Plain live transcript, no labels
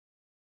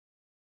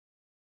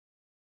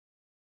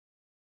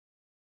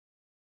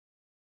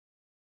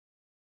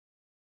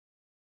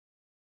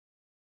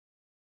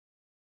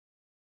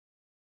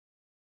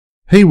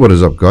Hey, what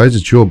is up guys,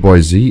 it's your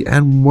boy Z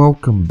and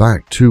welcome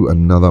back to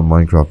another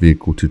Minecraft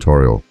vehicle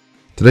tutorial.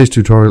 Today's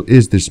tutorial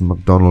is this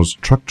McDonald's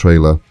truck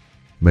trailer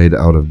made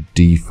out of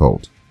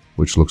default,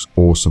 which looks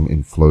awesome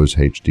in Flows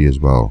HD as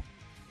well.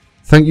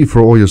 Thank you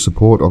for all your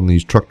support on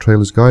these truck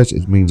trailers guys,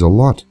 it means a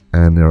lot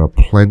and there are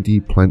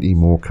plenty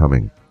more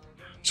coming.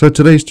 So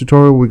today's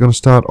tutorial we're going to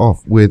start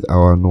off with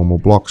our normal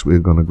blocks. We're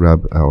going to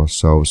grab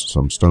ourselves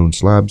some stone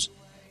slabs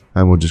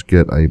and we'll just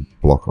get a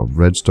block of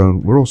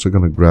redstone. We're also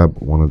going to grab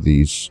one of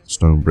these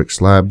stone brick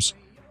slabs,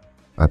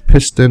 a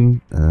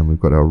piston, and we've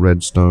got our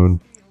redstone,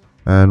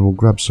 and we'll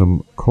grab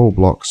some coal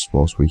blocks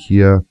whilst we're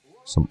here,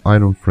 some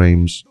iron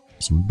frames,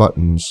 some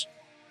buttons,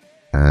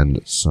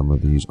 and some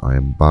of these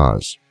iron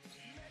bars.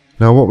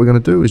 Now what we're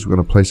going to do is we're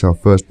going to place our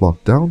first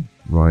block down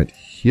right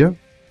here.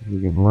 Can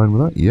we get in line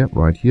with that? Yep,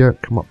 right here.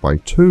 Come up by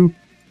 2,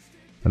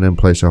 and then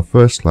place our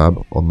first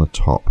slab on the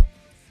top.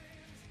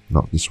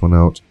 Knock this one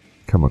out.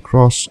 Come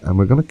across, and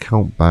we're going to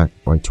count back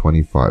by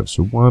 25.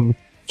 So 1,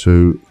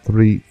 2,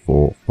 3,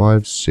 4,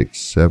 5,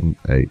 6, 7,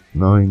 8,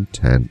 9,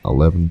 10,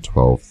 11,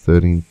 12,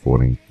 13,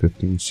 14,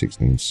 15,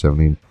 16,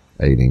 17,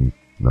 18,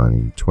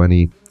 19,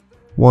 20.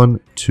 1,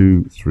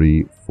 2,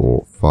 3,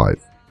 4,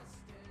 5.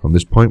 From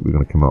this point, we're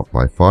going to come out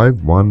by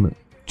 5. 1,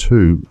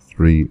 2,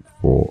 3,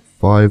 4,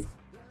 5.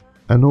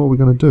 And all we're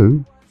going to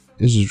do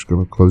is just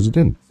going to close it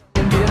in.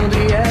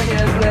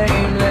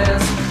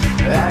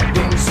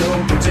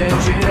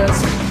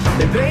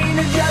 The pain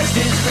of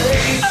justice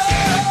fades.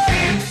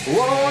 I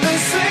wanna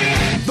say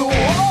the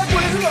walk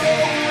was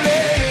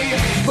lonely,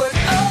 but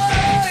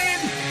I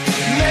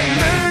met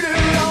murder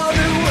all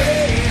the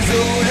way. So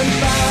am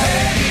I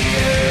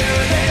happier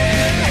than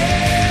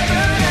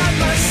heaven at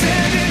my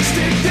sentence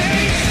today?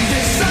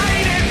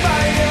 Decided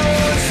by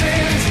your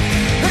sins,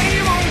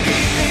 they won't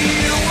keep me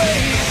away.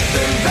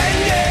 The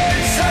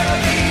vengeance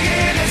of the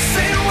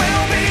innocent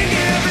will be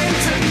given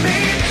to me.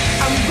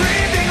 I'm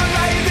breathing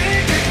life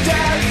into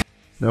death.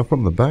 Now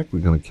from the back we're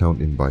going to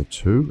count in by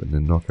 2 and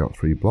then knock out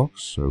 3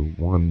 blocks. So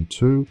 1,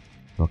 2,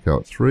 knock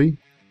out 3.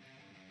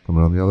 Come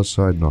around the other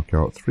side, knock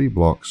out 3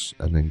 blocks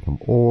and then come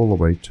all the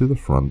way to the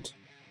front.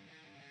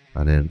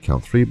 And then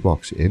count 3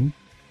 blocks in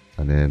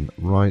and then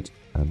right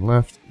and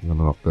left. I'm going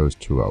to knock those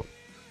 2 out.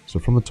 So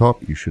from the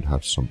top you should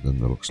have something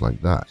that looks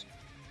like that.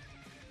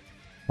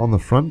 On the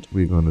front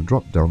we're going to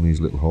drop down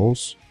these little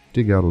holes,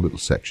 dig out a little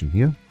section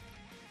here.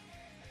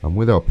 And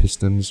with our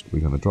pistons we're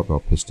going to drop our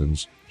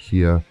pistons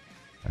here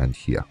and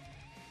here,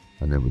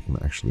 and then we can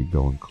actually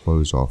go and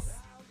close off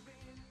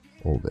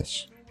all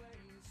this.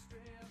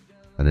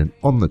 And then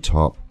on the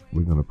top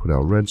we're going to put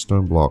our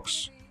redstone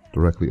blocks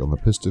directly on the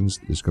pistons.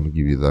 It's going to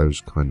give you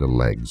those kind of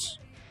legs.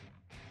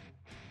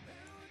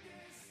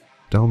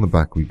 Down the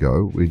back we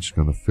go. We're just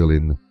going to fill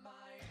in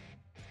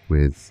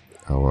with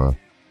our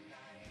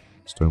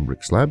stone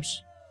brick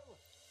slabs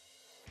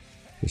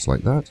just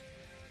like that,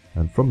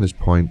 and from this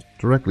point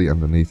directly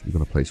underneath we're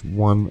going to place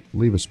 1,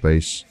 leave a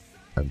space,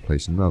 and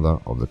place another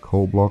of the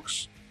coal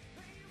blocks,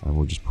 and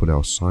we'll just put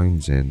our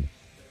signs in,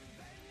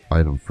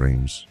 item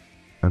frames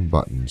and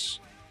buttons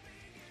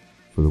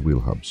for the wheel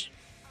hubs.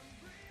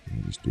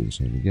 And just do the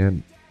same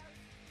again,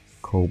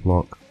 coal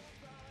block,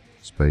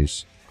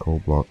 space,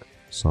 coal block,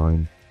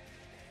 sign,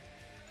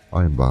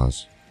 iron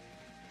bars,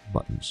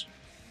 buttons,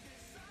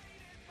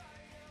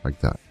 like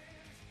that.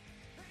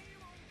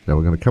 Now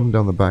we're going to come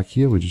down the back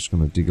here. We're just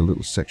going to dig a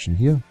little section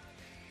here.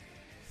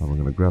 And we're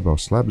going to grab our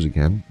slabs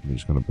again. We're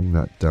just going to bring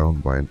that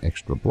down by an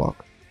extra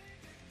block.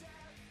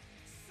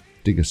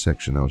 Dig a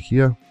section out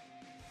here.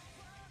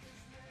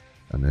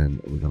 And then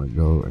we're going to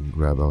go and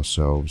grab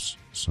ourselves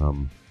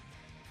some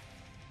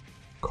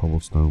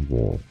cobblestone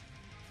wall.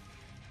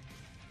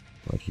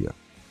 Right here.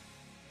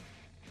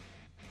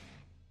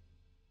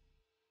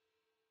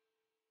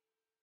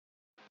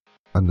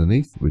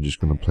 Underneath, we're just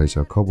going to place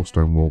our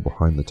cobblestone wall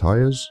behind the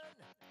tires.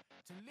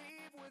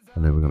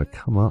 And then we're going to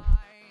come up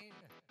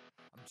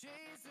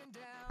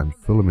and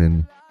fill them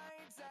in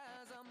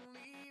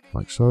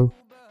like so,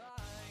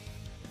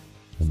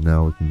 and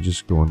now we can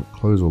just go and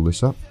close all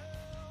this up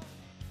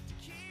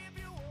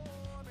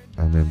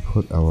and then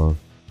put our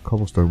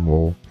cobblestone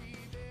wall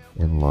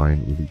in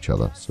line with each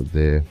other, so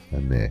there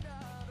and there.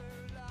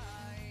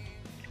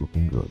 It's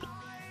looking good,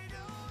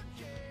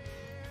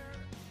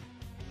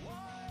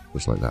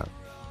 just like that.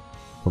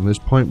 From this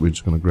point we're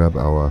just going to grab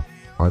our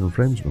item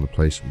frames. We're going to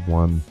place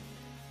 1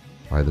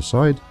 either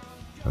side,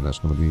 and that's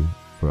going to be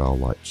for our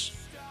lights.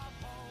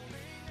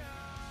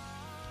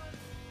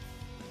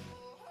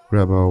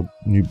 Grab our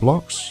new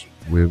blocks.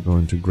 We're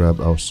going to grab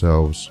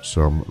ourselves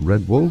some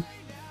red wool,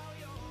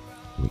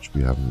 which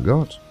we haven't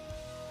got.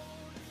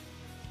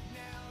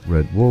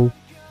 Red wool.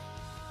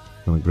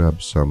 Going to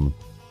grab some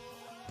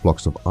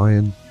blocks of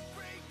iron.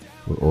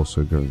 We're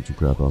also going to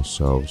grab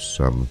ourselves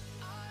some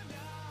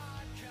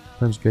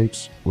fence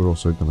gates. We're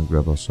also going to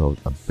grab ourselves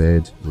a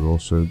bed. We're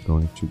also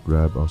going to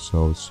grab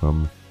ourselves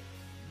some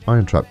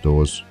iron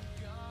trapdoors.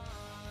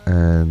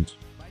 And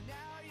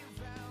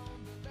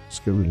let's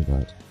get rid of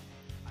that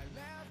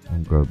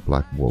and grab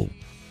black wool.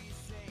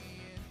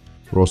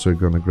 We're also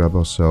going to grab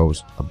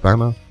ourselves a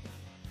banner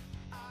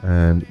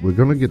And we're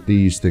going to get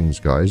these things,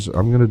 guys.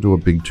 I'm going to do a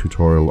big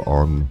tutorial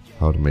on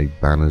how to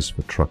make banners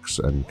for trucks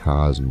and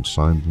cars and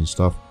signs and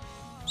stuff.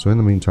 So in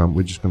the meantime,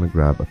 we're just going to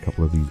grab a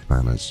couple of these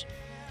banners.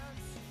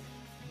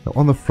 Now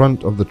on the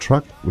front of the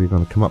truck, we're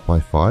going to come up by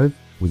 5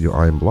 with your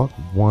iron block.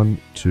 1,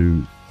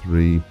 2,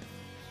 3,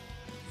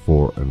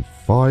 4, and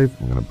 5.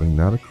 I'm going to bring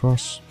that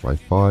across by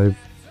 5.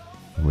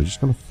 And we're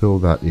just going to fill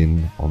that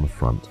in on the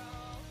front.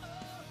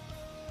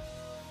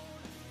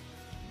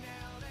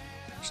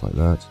 Just like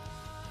that.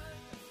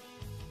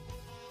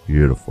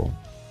 Beautiful.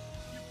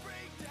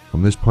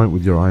 From this point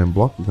with your iron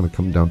block, you're going to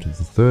come down to the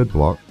third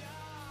block.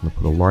 I'm going to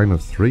put a line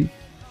of 3.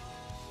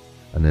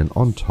 And then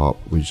on top,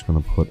 we're just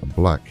going to put a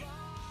black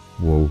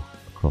wool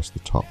across the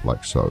top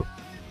like so.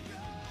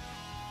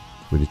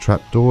 With your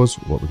trapdoors,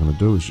 what we're going to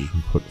do is just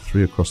put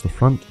 3 across the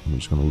front. I'm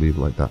just going to leave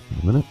it like that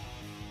for a minute.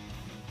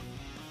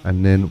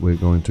 And then we're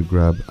going to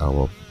grab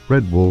our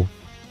red wool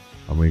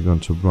and we're going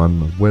to run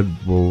the red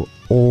wool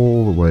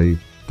all the way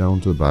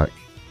down to the back.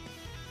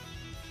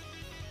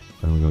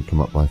 And we're going to come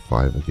up by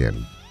 5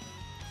 again.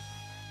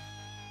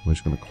 We're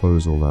just going to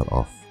close all that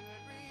off.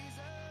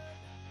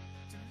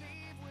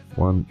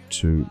 1,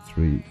 2,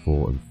 3,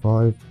 4, and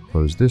 5.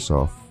 Close this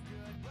off.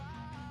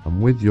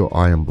 And with your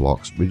iron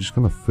blocks, we're just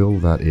going to fill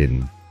that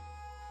in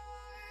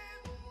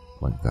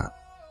like that.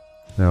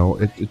 Now,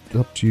 it's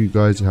up to you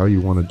guys how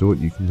you want to do it.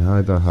 You can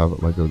either have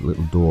it like a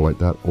little door like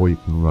that, or you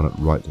can run it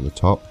right to the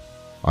top.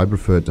 I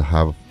prefer to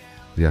have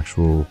the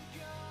actual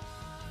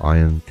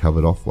iron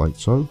covered off like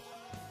so.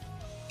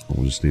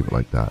 We'll just leave it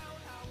like that.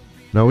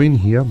 Now in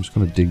here, I'm just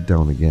going to dig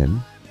down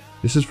again.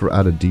 This is for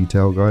added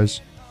detail,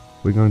 guys.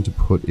 We're going to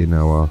put in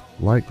our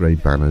light grey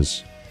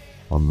banners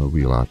on the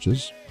wheel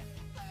arches.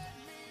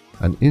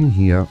 And in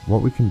here,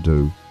 what we can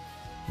do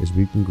is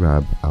we can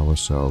grab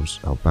ourselves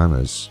our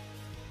banners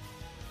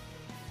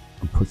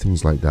and put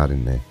things like that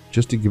in there,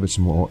 just to give it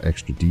some more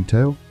extra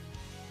detail.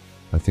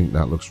 I think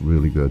that looks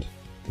really good,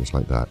 just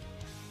like that.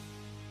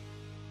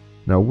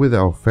 Now with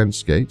our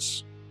fence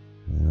gates,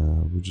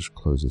 we'll just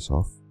close this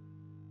off.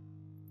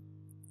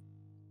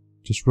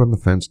 Just run the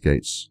fence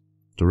gates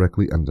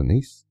directly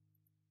underneath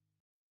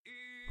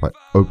by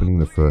opening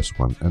the first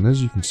one, and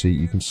as you can see,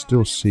 you can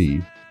still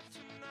see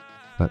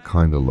that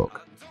kind of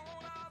look.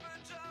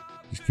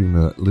 Just giving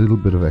a little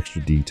bit of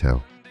extra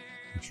detail.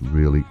 It's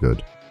really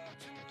good,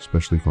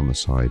 especially from the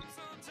side,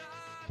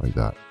 like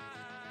that.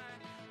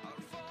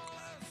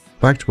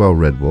 Back to our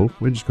red wool,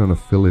 we're just going to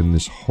fill in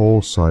this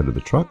whole side of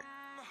the truck,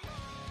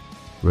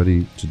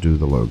 ready to do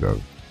the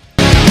logo.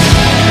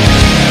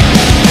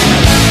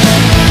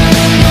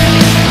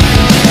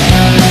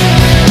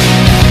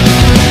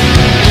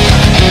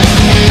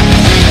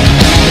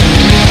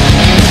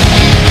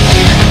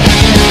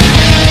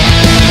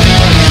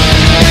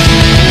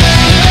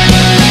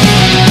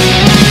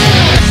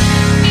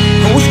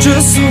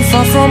 Just so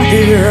far from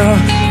here,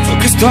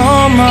 focused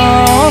on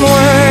my own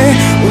way,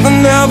 with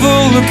never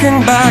looking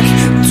back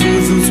to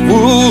those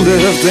who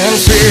lived in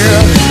fear.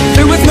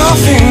 There was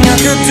nothing I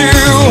could do,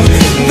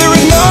 there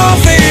was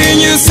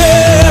nothing you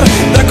said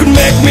that could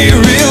make me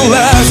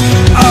realize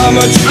how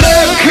much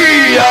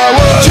lucky I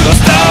was.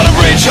 Just out of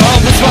reach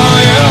of the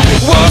fire,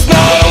 was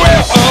not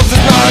aware of the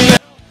nightmare.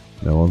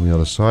 Now on the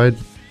other side,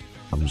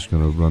 I'm just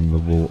going to run the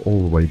wool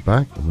all the way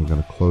back, and we're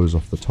going to close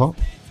off the top.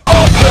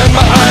 Open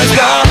my eyes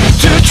down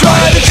to try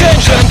to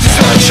change them to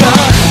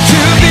sunshine, to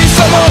be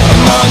someone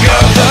among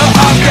other.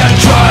 I've got to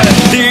try to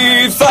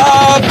if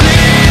I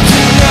bleed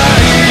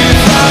tonight, if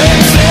I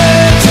am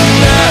sad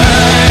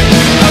tonight,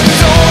 I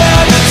don't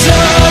have the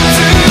time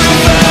to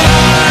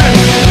find.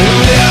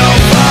 And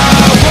if I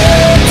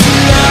wait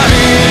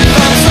tonight,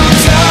 I'm so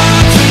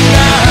tired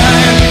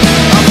tonight,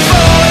 I'm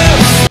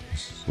falling.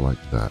 Just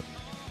like that.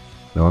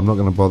 Now I'm not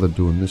going to bother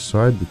doing this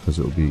side because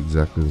it will be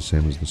exactly the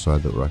same as the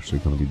side that we're actually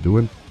going to be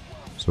doing.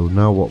 So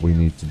now what we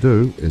need to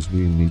do is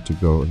we need to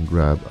go and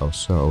grab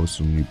ourselves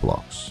some new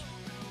blocks.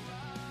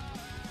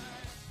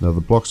 Now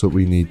the blocks that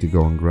we need to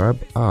go and grab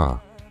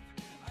are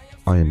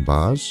iron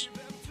bars,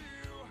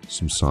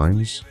 some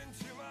signs,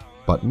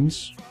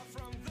 buttons,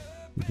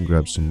 we can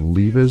grab some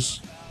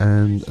levers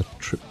and a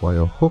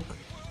tripwire hook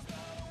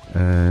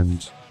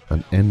and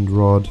an end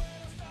rod,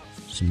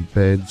 some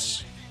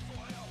beds,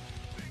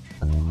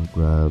 and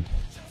grab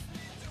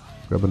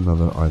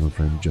another iron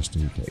frame just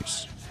in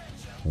case.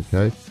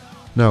 Okay.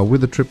 Now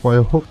with the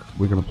tripwire hook,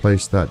 we're going to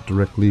place that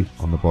directly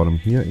on the bottom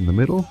here in the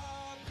middle.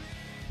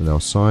 With our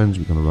signs,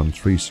 we're going to run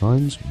 3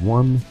 signs.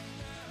 1,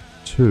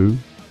 2,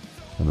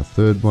 and the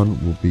third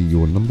one will be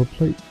your number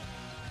plate.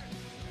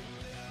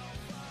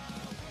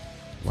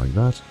 Like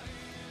that.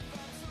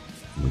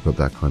 And we've got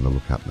that kind of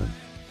look happening.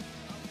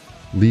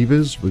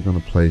 Levers, we're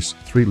going to place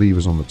 3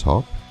 levers on the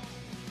top.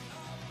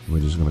 We're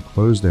just going to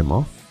close them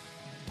off.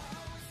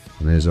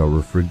 And there's our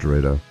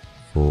refrigerator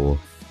for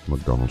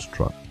McDonald's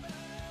truck.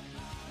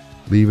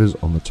 Levers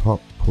on the top,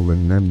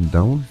 pulling them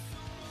down.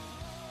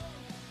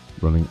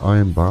 Running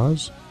iron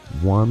bars,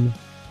 1,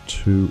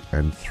 2,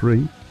 and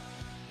 3.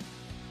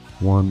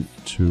 1,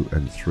 2,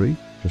 and 3,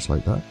 just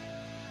like that.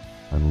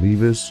 And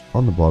levers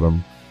on the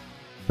bottom,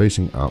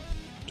 facing up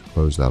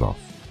close that off.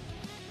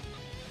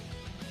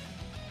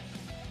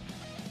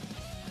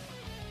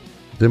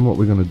 Then what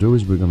we're going to do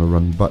is we're going to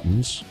run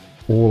buttons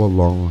all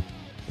along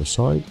the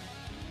side.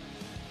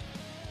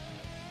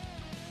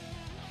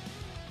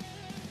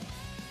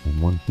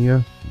 And one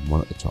here, and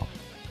one at the top.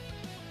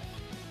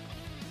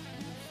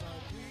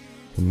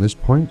 From this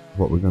point,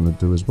 what we're going to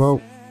do as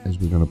well is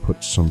we're going to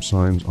put some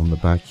signs on the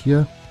back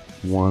here.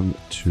 1,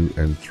 2,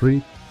 and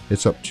 3.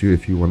 It's up to you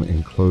if you want to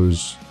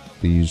enclose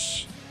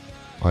these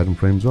item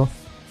frames off.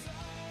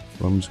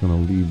 So I'm just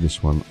going to leave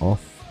this one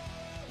off.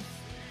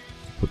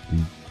 Put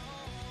the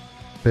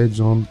beds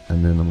on,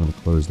 and then I'm going to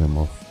close them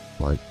off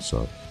like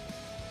so.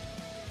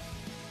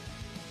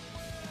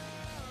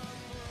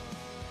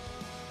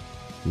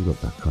 We've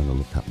got that kind of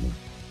look happening.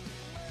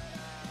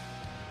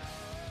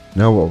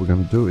 Now what we're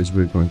going to do is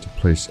we're going to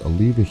place a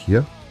lever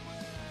here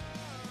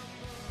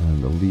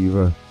and a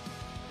lever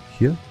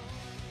here.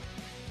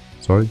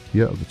 Sorry,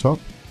 here at the top.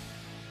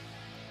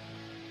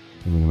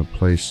 And we're going to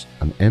place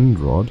an end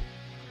rod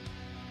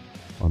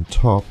on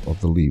top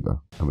of the lever,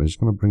 and we're just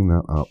going to bring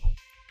that up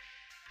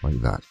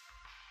like that.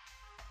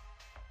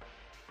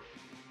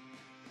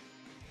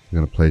 We're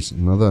going to place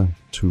another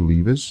 2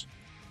 levers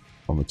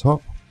on the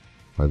top,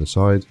 either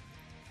side,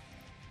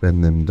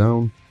 bend them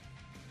down,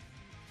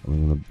 and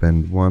we're going to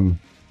bend one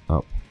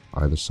up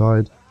either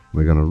side.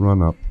 We're going to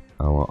run up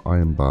our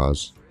iron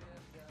bars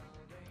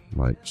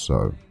like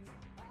so.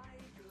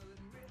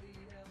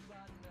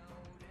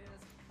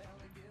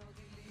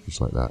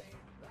 Just like that.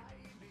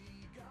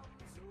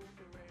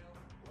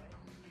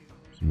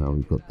 So now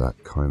we've got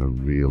that kind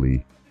of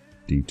really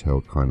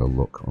detailed kind of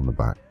look on the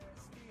back.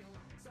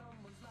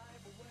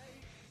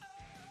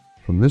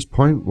 From this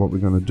point, what we're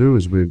going to do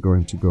is we're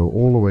going to go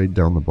all the way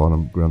down the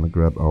bottom. We're going to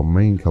grab our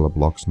main color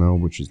blocks now,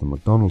 which is the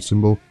McDonald's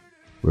symbol.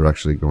 We're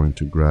actually going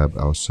to grab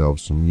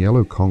ourselves some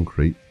yellow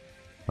concrete,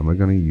 and we're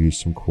going to use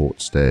some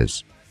quartz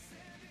stairs.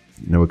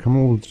 Now we're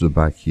coming all to the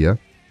back here,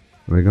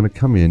 and we're going to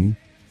come in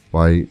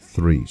by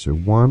 3. So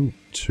 1,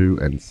 2,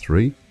 and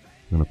 3.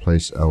 We're going to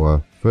place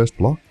our first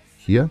block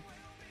here.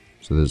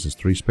 So there's this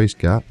 3 space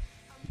gap.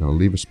 We're going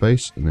to leave a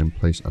space and then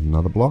place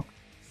another block.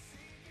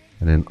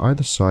 And then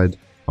either side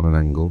on an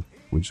angle,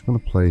 we're just going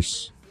to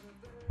place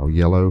our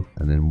yellow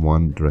and then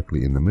one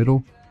directly in the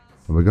middle.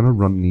 And we're going to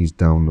run these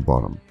down the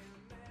bottom.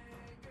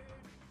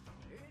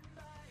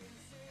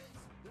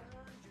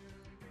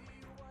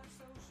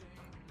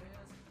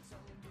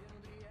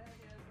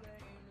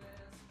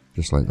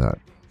 Just like that.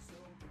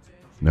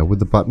 Now with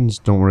the buttons,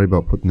 don't worry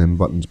about putting them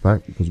buttons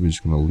back, because we're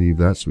just going to leave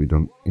that so we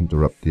don't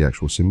interrupt the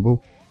actual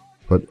symbol.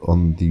 But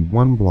on the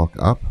one block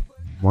up,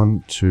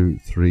 1, 2,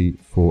 3,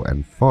 4,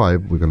 and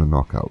 5, we're going to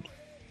knock out.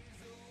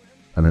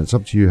 And it's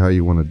up to you how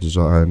you want to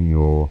design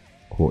your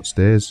quartz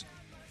stairs.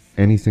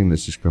 Anything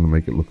that's just going to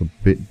make it look a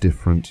bit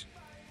different,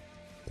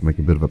 to make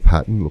a bit of a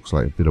pattern, looks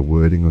like a bit of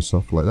wording or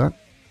stuff like that.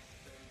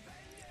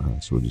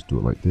 So we'll just do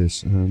it like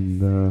this,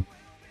 and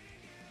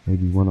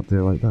maybe one up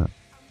there like that.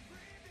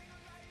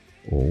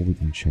 Or we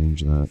can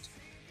change that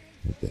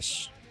like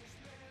this.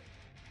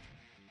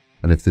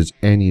 And if there's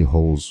any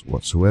holes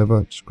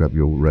whatsoever, just grab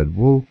your red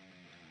wool,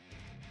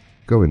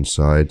 go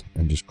inside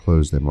and just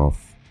close them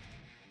off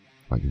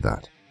like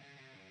that.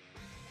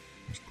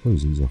 Just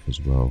close these off as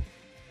well,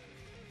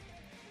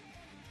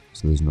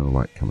 so there's no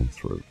light coming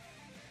through.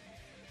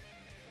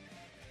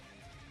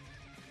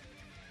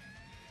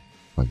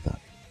 Like that.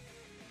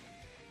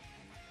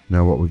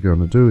 Now what we're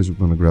going to do is we're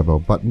going to grab our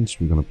buttons,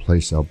 we're going to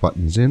place our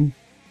buttons in.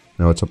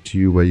 Now it's up to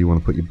you where you want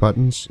to put your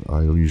buttons.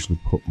 I'll usually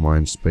put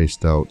mine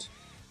spaced out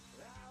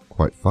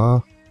quite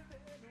far.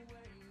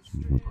 So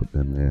I'm going to put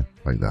them there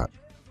like that.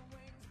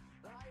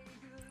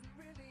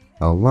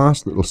 Our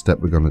last little step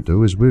we're going to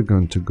do is we're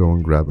going to go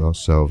and grab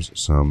ourselves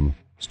some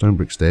stone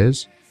brick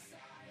stairs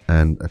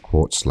and a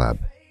quartz slab.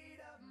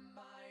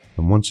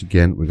 And once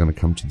again, we're going to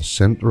come to the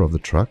center of the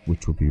truck,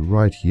 which will be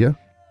right here,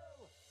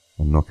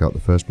 and knock out the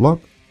first block.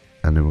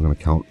 And then we're going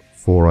to count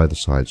 4 either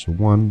side. So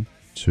 1,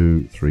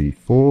 2, 3,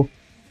 4.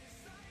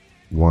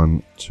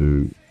 1,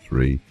 2,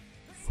 3,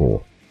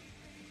 4.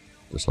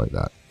 Just like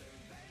that.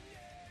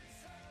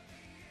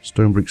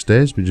 Stone brick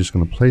stairs, we're just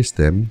going to place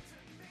them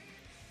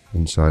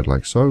inside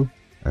like so,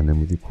 and then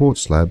with the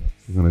quartz slab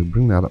we're going to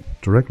bring that up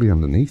directly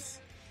underneath,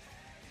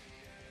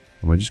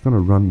 and we're just going to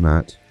run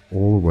that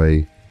all the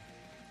way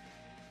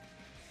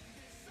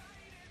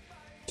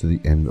to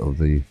the end of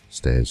the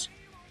stairs,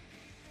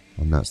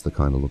 and that's the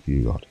kind of look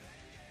you got.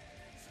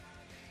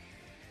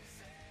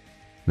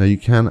 Now you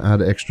can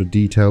add extra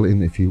detail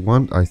in if you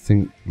want. I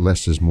think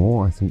less is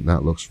more. I think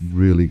that looks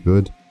really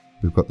good.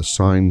 We've got the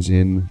signs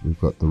in, we've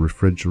got the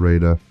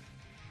refrigerator,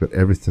 we've got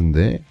everything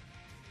there.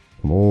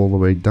 Come all the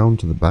way down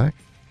to the back.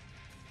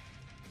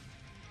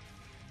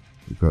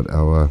 We've got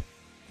our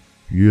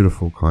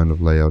beautiful kind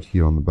of layout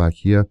here on the back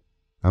here.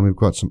 And we've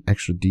got some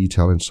extra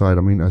detail inside.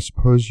 I mean, I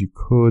suppose you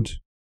could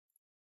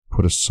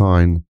put a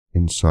sign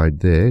inside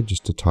there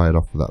just to tie it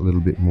off with that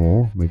little bit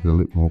more, make it a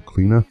little more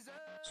cleaner,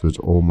 so it's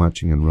all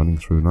matching and running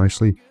through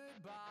nicely.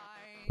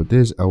 But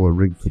there's our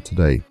rig for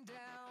today.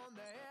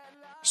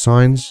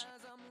 Signs,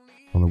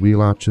 on the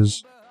wheel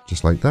arches,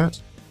 just like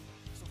that.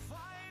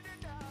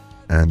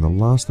 And the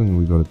last thing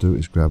we've got to do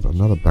is grab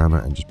another banner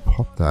and just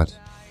pop that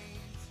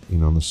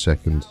in on the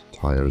second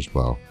tire as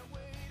well.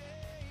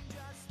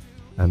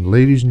 And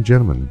ladies and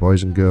gentlemen,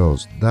 boys and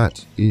girls,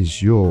 that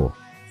is your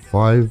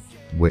 5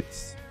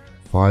 width,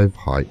 5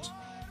 height,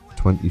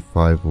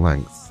 25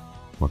 length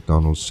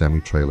McDonald's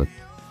semi-trailer.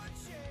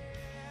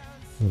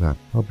 Look at that.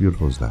 How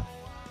beautiful is that?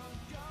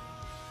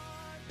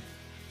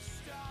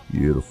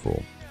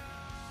 Beautiful.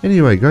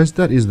 Anyway guys,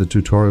 that is the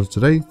tutorial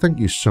today. Thank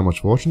you so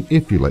much for watching.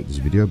 If you like this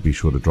video, be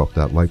sure to drop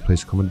that like,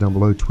 place a comment down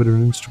below. Twitter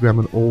and Instagram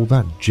and all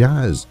that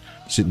jazz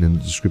sitting in the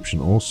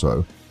description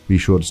also. Be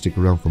sure to stick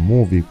around for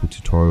more vehicle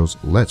tutorials,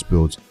 let's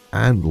builds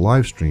and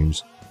live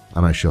streams,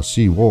 and I shall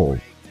see you all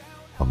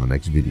on the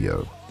next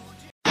video.